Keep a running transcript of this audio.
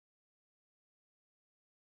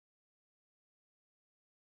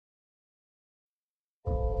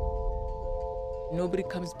Nobody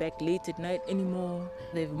comes back late at night anymore.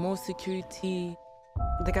 They have more security.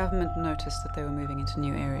 The government noticed that they were moving into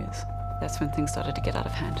new areas. That's when things started to get out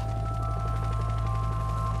of hand.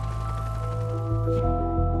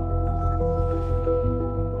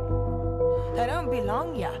 They don't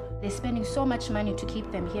belong here. They're spending so much money to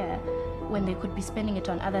keep them here when they could be spending it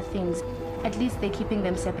on other things. At least they're keeping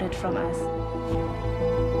them separate from us.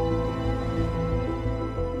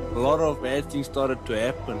 A lot of bad things started to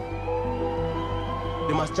happen.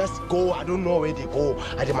 They must just go. I don't know where they go.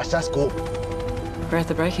 And they must just go. We're at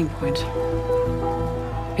the breaking point.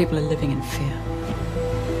 People are living in fear.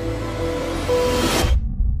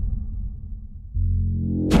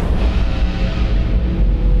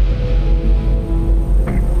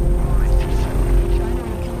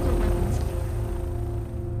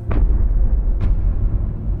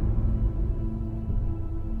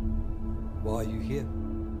 Why are you here?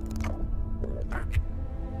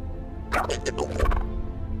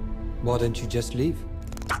 Why don't you just leave?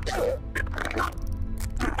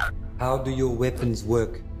 How do your weapons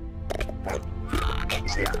work?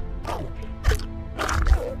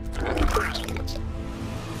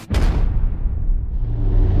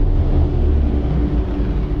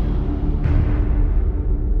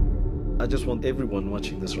 I just want everyone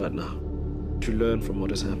watching this right now to learn from what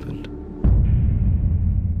has happened.